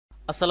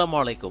আসসালামু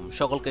আলাইকুম,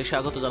 সকলকে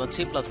স্বাগত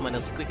জানাচ্ছি প্লাস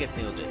মাইনাস ক্রিকেট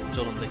নিউজে।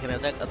 চলুন দেখে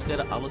নেওয়া যাক আজকের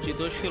আলোচিত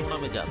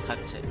শিরোনামে যা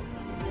থাকছে।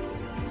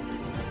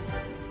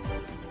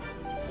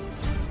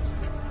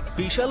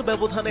 বিশাল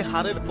ব্যবধানে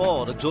হারের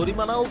পর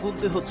জরিমানাও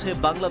গুনতে হচ্ছে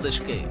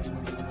বাংলাদেশকে।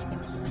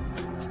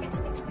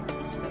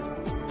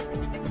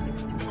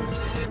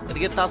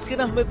 এদিকে তাসকিন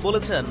আহমেদ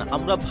বলেছেন,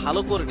 আমরা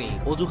ভালো করিনি,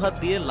 অজুহাত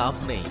দিয়ে লাভ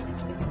নেই।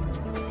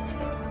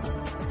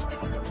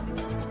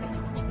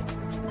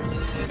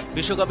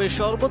 বিশ্বকাপের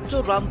সর্বোচ্চ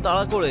রান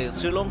তাড়া করে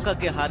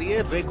শ্রীলঙ্কাকে হারিয়ে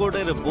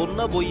রেকর্ডের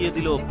বন্যা বইয়ে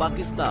দিল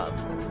পাকিস্তান।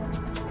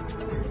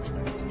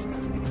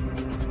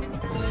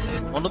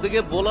 অন্যদিকে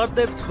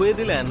বোলারদের ধুয়ে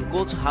দিলেন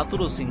কোচ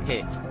হাতুরু সিংহে।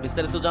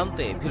 বিস্তারিত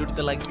জানতে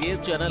ভিডিওটিতে লাইক দিয়ে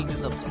চ্যানেলটি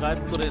সাবস্ক্রাইব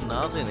করে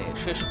না জেনে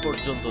শেষ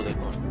পর্যন্ত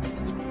দেখুন।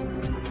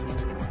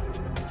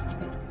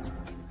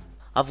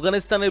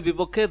 আফগানিস্তানের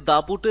বিপক্ষে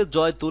দাপুটে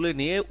জয় তুলে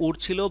নিয়ে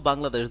উঠছিল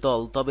বাংলাদেশ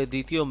দল, তবে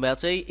দ্বিতীয়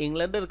ম্যাচেই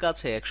ইংল্যান্ডের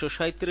কাছে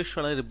 137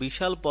 রানের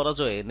বিশাল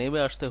পরাজয়ে নেমে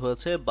আসতে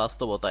হয়েছে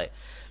বাস্তবতায়।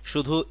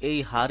 শুধু এই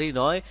হারই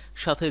নয়,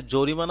 সাথে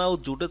জরিমানাও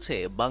জুটেছে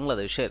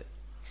বাংলাদেশের।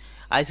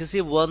 আইসিসি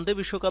ওয়ানডে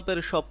বিশ্বকাপের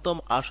সপ্তম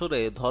আসরে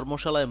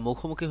ধর্মশালায়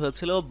মুখোমুখি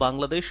হয়েছিল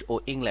বাংলাদেশ ও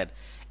ইংল্যান্ড।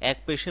 এক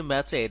পেশে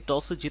ম্যাচে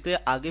টসে জিতে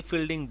আগে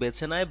ফিল্ডিং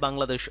বেছে নেয়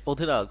বাংলাদেশ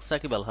অধিনায়ক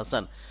সাকিব আল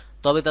হাসান।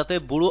 তবে তাতে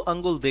বুড়ো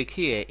আঙ্গুল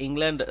দেখিয়ে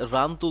ইংল্যান্ড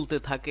রান তুলতে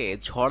থাকে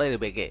ঝড়ের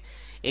বেগে।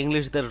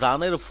 ইংলিশদের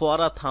রানের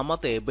ফোয়ারা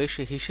থামাতে বেশ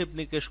হিসেব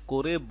নিকেশ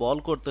করে বল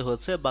করতে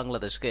হয়েছে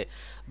বাংলাদেশকে।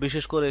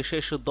 বিশেষ করে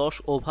শেষ 10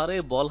 ওভারে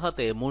বল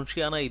হাতে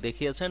মুন্সিয়ানাই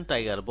দেখিয়েছেন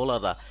টাইগার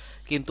বোলাররা,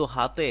 কিন্তু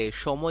হাতে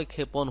সময়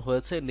ক্ষেপণ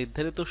হয়েছে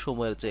নির্ধারিত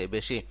সময়ের চেয়ে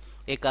বেশি।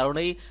 এ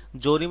কারণেই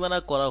জরিমানা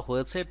করা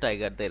হয়েছে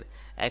টাইগারদের।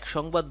 এক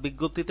সংবাদ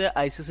বিজ্ঞপ্তিতে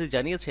আইসিসি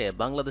জানিয়েছে,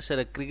 বাংলাদেশের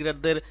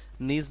ক্রিকেটারদের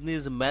নিজ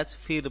নিজ ম্যাচ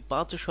ফির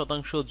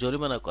 5%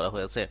 জরিমানা করা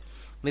হয়েছে।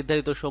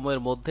 নির্ধারিত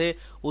সময়ের মধ্যে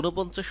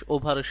 49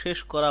 ওভার শেষ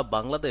করা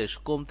বাংলাদেশ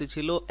কমতি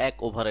ছিল 1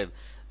 ওভারের।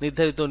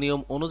 নির্ধারিত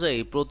নিয়ম অনুযায়ী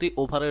প্রতি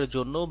ওভারের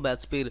জন্য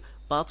ম্যাচ ফির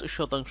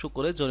 5%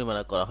 করে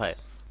জরিমানা করা হয়।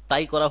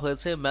 তাই করা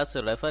হয়েছে ম্যাচ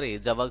রেফারি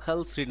জাভাখাল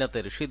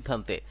শ্রীনাথের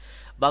সিদ্ধান্তে।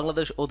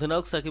 বাংলাদেশ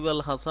অধিনায়ক সাকিব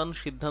আল হাসান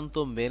সিদ্ধান্ত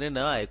মেনে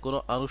নেওয়ায় কোনো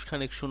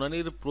আনুষ্ঠানিক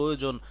শুনানির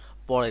প্রয়োজন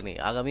পড়েনি।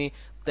 আগামী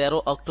 13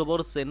 অক্টোবর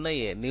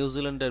চেন্নাইয়ে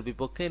নিউজিল্যান্ডের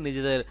বিপক্ষে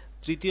নিজেদের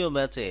তৃতীয়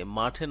ম্যাচে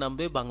মাঠে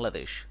নামবে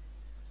বাংলাদেশ।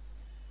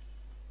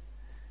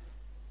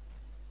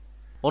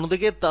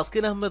 অন্যদিকে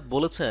তাসকিন আহমেদ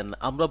বলেছেন,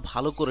 আমরা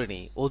ভালো করিনি,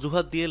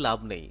 অজুহাত দিয়ে লাভ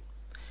নেই।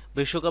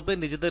 বিশ্বকাপে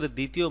নিজেদের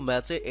দ্বিতীয়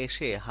ম্যাচে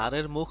এসে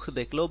হারের মুখ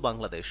দেখল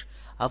বাংলাদেশ।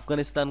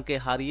 আফগানিস্তানকে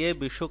হারিয়ে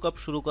বিশ্বকাপ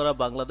শুরু করা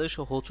বাংলাদেশ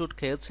হোঁচট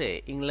খেয়েছে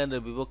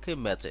ইংল্যান্ডের বিপক্ষে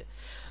ম্যাচে।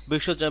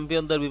 বিশ্ব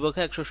চ্যাম্পিয়নদের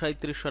বিপক্ষে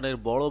 137 রানের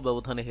বড়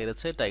ব্যবধানে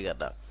হেরেছে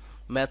টাইগাররা।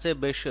 ম্যাচে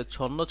বেশ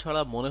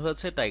ছন্নছাড়া মনে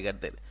হয়েছে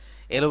টাইগারদের।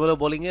 এলোমেলো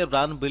বোলিংয়ে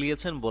রান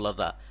বিলিয়েছেন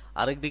বোলাররা।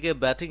 আরেকদিকে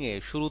ব্যাটিংয়ে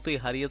শুরুতেই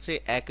হারিয়েছে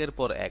একের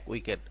পর এক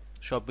উইকেট।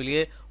 সব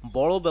মিলিয়ে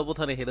বড়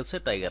ব্যবধানে হেরেছে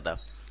টাইগাররা।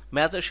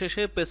 ম্যাচ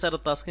শেষে পেসার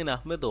তাসকিন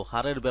আহমেদও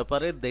হারের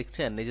ব্যাপারে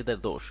দেখছেন নিজেদের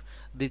দোষ,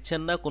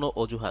 দিচ্ছেন না কোনো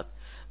অজুহাত।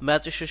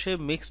 ম্যাচ শেষে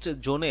মিক্সড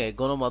জোনে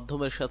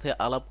গণমাধ্যমের সাথে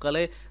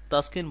আলাপকালে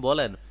তাসকিন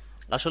বলেন,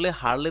 আসলে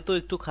হারলে তো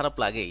একটু খারাপ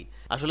লাগেই।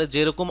 আসলে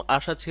যেরকম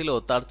আশা ছিল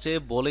তার চেয়ে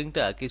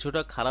বোলিংটা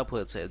কিছুটা খারাপ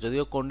হয়েছে,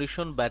 যদিও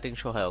কন্ডিশন ব্যাটিং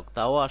সহায়ক,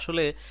 তাও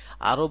আসলে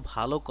আরও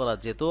ভালো করা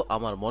যেত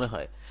আমার মনে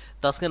হয়।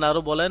 তাসকিন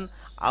আরও বলেন,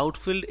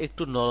 আউটফিল্ড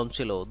একটু নরম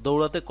ছিল,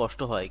 দৌড়াতে কষ্ট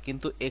হয়,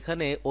 কিন্তু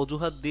এখানে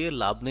অজুহাত দিয়ে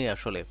লাভ নেই।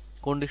 আসলে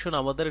কন্ডিশন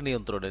আমাদের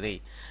নিয়ন্ত্রণে নেই,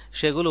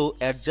 সেগুলো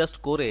অ্যাডজাস্ট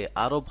করে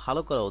আরও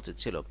ভালো করা উচিত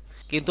ছিল।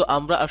 কিন্তু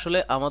আমরা আসলে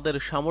আমাদের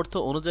সামর্থ্য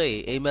অনুযায়ী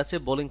এই ম্যাচে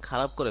বোলিং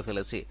খারাপ করে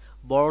ফেলেছি।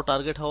 বড়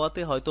টার্গেট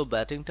হওয়াতে হয়তো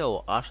ব্যাটিংটাও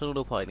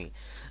আশানুরূপ হয়নি।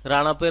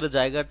 রান আপের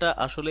জায়গাটা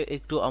আসলে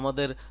একটু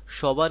আমাদের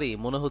সবারই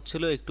মনে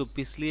হচ্ছিল একটু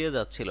পিছলিয়ে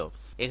যাচ্ছিল।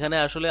 এখানে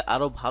আসলে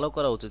আরও ভালো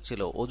করা উচিত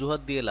ছিল,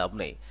 অজুহাত দিয়ে লাভ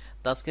নেই।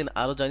 তাসকিন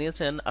আরও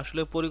জানিয়েছেন,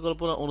 আসলে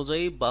পরিকল্পনা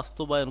অনুযায়ী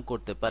বাস্তবায়ন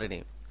করতে পারেনি।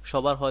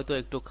 সবার হয়তো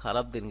একটু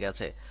খারাপ দিন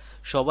গেছে,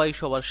 সবাই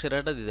সবার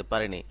সেরাটা দিতে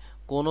পারেনি।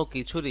 কোনো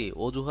কিছুরই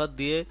অজুহাত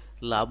দিয়ে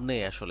লাভ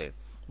নেই। আসলে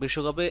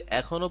বিশ্বকাপে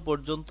এখনো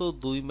পর্যন্ত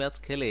 2 ম্যাচ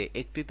খেলে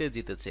একটিতে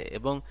জিতেছে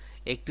এবং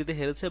একটিতে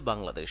হেরেছে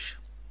বাংলাদেশ।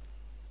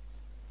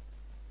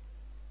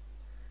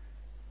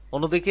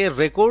 অন্যদিকে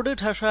রেকর্ডে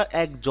ঠাসা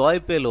এক জয়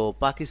পেল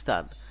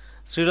পাকিস্তান।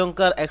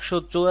 শ্রীলঙ্কার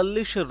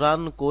 144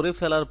 রান করে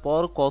ফেলার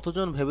পর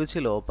কতজন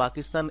ভেবেছিল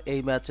পাকিস্তান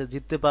এই ম্যাচে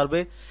জিততে পারবে?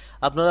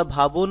 আপনারা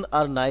ভাবুন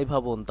আর নাই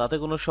ভাবুন, তাতে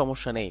কোনো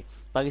সমস্যা নেই।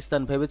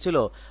 পাকিস্তান ভেবেছিল,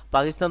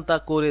 পাকিস্তান তা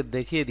করে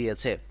দেখিয়ে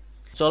দিয়েছে।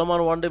 চলমান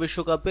ওয়ানডে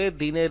বিশ্বকাপে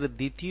দিনের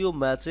দ্বিতীয়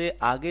ম্যাচে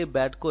আগে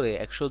ব্যাট করে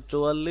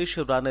 144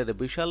 রানের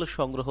বিশাল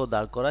সংগ্রহ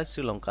দাঁড় করায়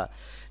শ্রীলঙ্কা।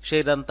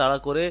 সেই রান তাড়া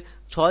করে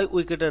 6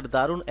 উইকেটের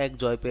দারুণ এক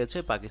জয় পেয়েছে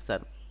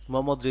পাকিস্তান।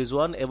 মোহাম্মদ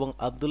রিজওয়ান এবং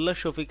আবদুল্লাহ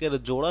শফিকের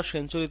জোড়া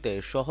সেঞ্চুরিতে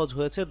সহজ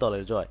হয়েছে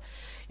দলের জয়।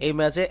 এই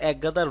ম্যাচে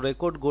একগাদার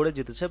রেকর্ড গড়ে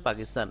জিতেছে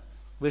পাকিস্তান।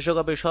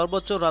 বিশ্বকাপে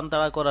সর্বোচ্চ রান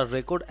তাড়া করার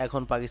রেকর্ড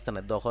এখন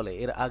পাকিস্তানের দখলে।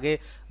 এর আগে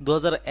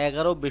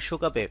 2011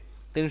 বিশ্বকাপে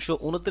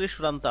 329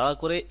 রান তাড়া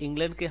করে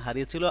ইংল্যান্ডকে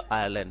হারিয়েছিল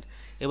আয়ারল্যান্ড।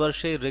 এবার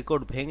সেই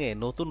রেকর্ড ভেঙে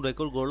নতুন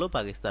রেকর্ড গড়ল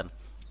পাকিস্তান।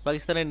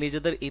 পাকিস্তানের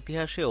নিজেদের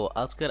ইতিহাসেও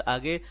আজকের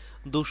আগে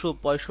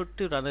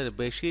 265 রানের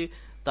বেশি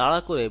তাড়া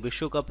করে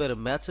বিশ্বকাপের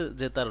ম্যাচ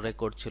জেতার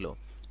রেকর্ড ছিল।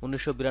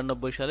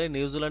 1992 সালে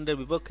নিউজিল্যান্ডের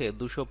বিপক্ষে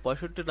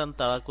 265 রান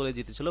তাড়া করে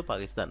জিতেছিল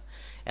পাকিস্তান।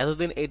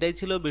 এতদিন এটাই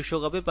ছিল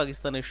বিশ্বকাপে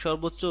পাকিস্তানের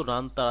সর্বোচ্চ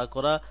রান তাড়া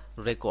করা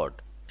রেকর্ড।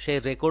 সেই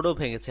রেকর্ডও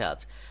ভেঙেছে আজ।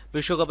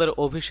 বিশ্বকাপের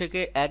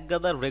অভিষেকে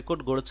একগাদার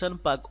রেকর্ড গড়েছেন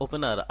পাক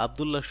ওপেনার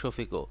আবদুল্লাহ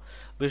শফিকও।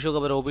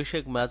 বিশ্বকাপের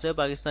অভিষেক ম্যাচে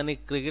পাকিস্তানি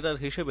ক্রিকেটার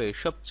হিসেবে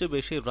সবচেয়ে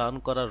বেশি রান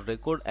করার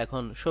রেকর্ড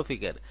এখন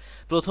শফিকের।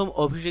 প্রথম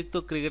অভিষিক্ত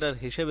ক্রিকেটার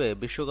হিসেবে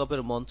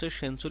বিশ্বকাপের মঞ্চে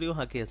সেঞ্চুরিও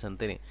হাঁকিয়েছেন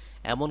তিনি।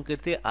 এমন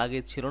কীর্তি আগে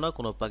ছিল না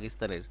কোনো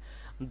পাকিস্তানের।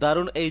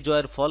 দারুণ এই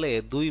জয়ের ফলে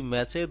দুই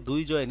ম্যাচে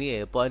দুই জয় নিয়ে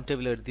পয়েন্ট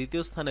টেবিলের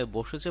দ্বিতীয় স্থানে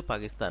বসেছে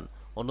পাকিস্তান।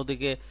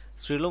 অন্যদিকে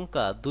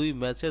শ্রীলঙ্কা দুই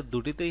ম্যাচের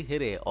দুটিতেই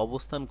হেরে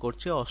অবস্থান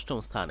করছে অষ্টম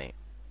স্থানে।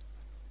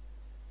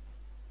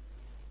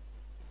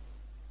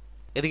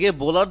 এদিকে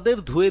বোলারদের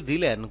ধুয়ে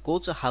দিলেন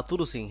কোচ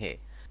হাতুরু সিংহে।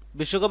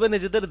 বিশ্বকাপে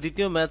নিজেদের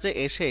দ্বিতীয় ম্যাচে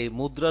এসেই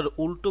মুদ্রার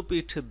উল্টো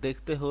পিঠ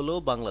দেখতে হলো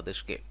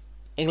বাংলাদেশকে।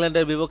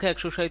 ইংল্যান্ডের বিপক্ষে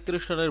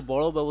 137 রানের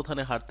বড়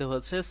ব্যবধানে হারতে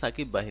হয়েছে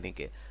সাকিব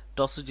বাহিনীকে।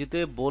 টস জিতে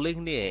বোলিং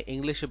নিয়ে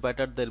ইংলিশ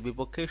ব্যাটারদের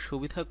বিপক্ষে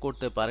সুবিধা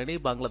করতে পারেনি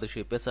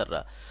বাংলাদেশি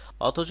পেসাররা।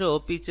 অথচ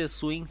পিচে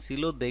সুইং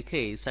ছিল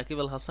দেখেই সাকিব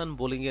আল হাসান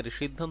বোলিংয়ের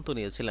সিদ্ধান্ত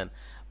নিয়েছিলেন।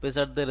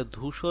 পেসারদের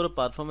ধূসর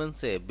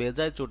পারফরম্যান্সে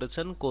বেজায়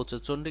চটেছেন কোচ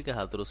চন্ডিকা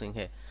হাথুরু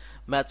সিংহে।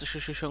 ম্যাচ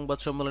শেষে সংবাদ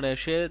সম্মেলনে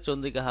এসে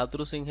চন্ডিকা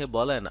হাথুরু সিংহে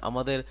বলেন,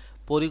 আমাদের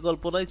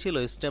পরিকল্পনাই ছিল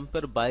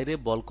স্ট্যাম্পের বাইরে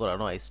বল করা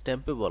নয়,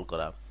 স্ট্যাম্পে বল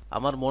করা।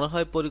 আমার মনে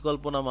হয়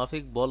পরিকল্পনা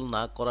মাফিক বল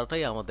না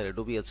করাটাই আমাদের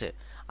ডুবিয়েছে।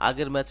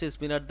 আগের ম্যাচে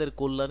স্পিনারদের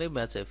কল্যাণে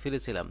ম্যাচে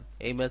ফিরেছিলাম।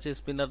 এই ম্যাচে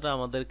স্পিনাররা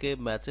আমাদেরকে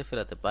ম্যাচে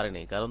ফেরাতে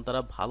পারেনি, কারণ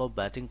তারা ভালো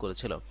ব্যাটিং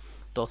করেছিল।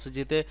 টসে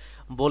জিতে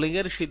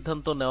বোলিংয়ের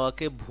সিদ্ধান্ত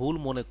নেওয়াকে ভুল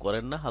মনে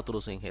করেন না হাতুরু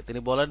সিংহে। তিনি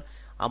বলেন,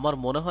 আমার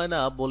মনে হয় না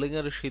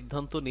বোলিংয়ের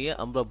সিদ্ধান্ত নিয়ে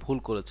আমরা ভুল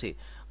করেছি।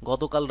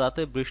 গতকাল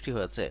রাতে বৃষ্টি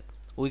হয়েছে,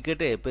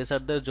 উইকেটে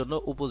পেসারদের জন্য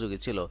উপযোগী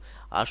ছিল।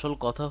 আসল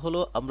কথা হলো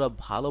আমরা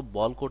ভালো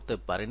বল করতে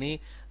পারিনি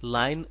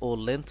লাইন ও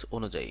লেন্থ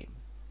অনুযায়ী।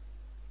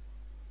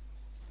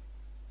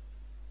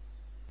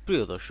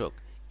 প্রিয় দর্শক,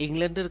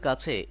 ইংল্যান্ডের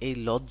কাছে এই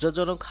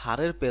লজ্জাজনক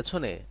হারের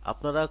পেছনে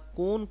আপনারা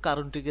কোন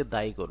কারণটিকে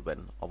দায়ী করবেন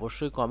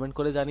অবশ্যই কমেন্ট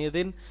করে জানিয়ে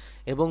দিন,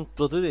 এবং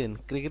প্রতিদিন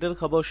ক্রিকেটের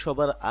খবর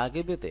সবার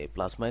আগে পেতে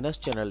প্লাস মাইনাস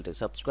চ্যানেলটি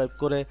সাবস্ক্রাইব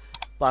করে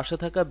পাশে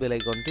থাকা বেল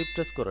আইকনটি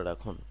প্রেস করে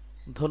রাখুন।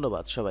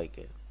 ধন্যবাদ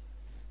সবাইকে।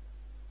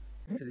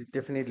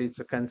 Definitely,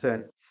 it's a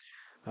concern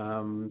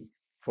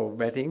for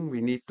batting. We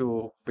need to,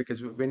 because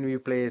when we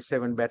play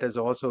seven batters,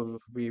 also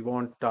we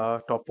want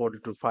top order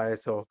to fire.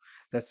 So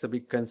that's a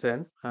big concern.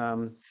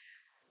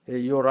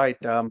 You're right.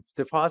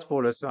 The fast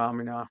bowlers,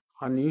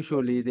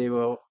 unusually they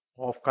were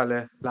off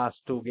color last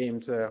two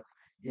games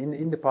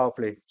in the power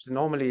play. So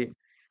normally,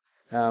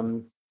 um,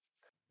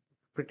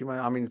 pretty much,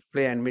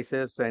 play and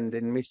misses and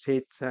then miss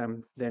hits.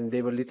 Then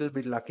they were a little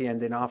bit lucky, and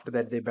then after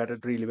that they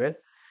batted really well.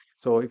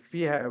 So if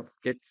we have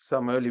get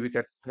some early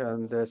wicket,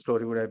 the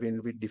story would have been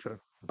a bit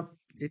different.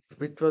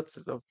 It was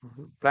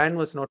plan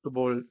was not to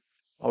bowl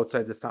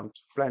outside the stump.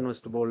 Plan was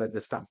to bowl at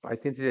the stump. I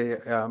think the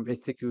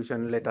execution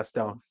let us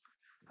down.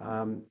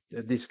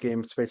 This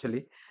game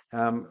especially.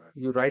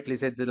 You rightly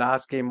said the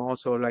last game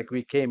also, like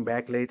we came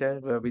back later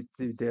with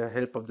the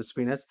help of the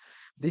spinners.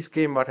 This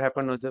game, what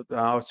happened was that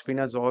our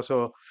spinners also,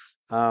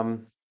 um,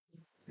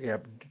 yeah,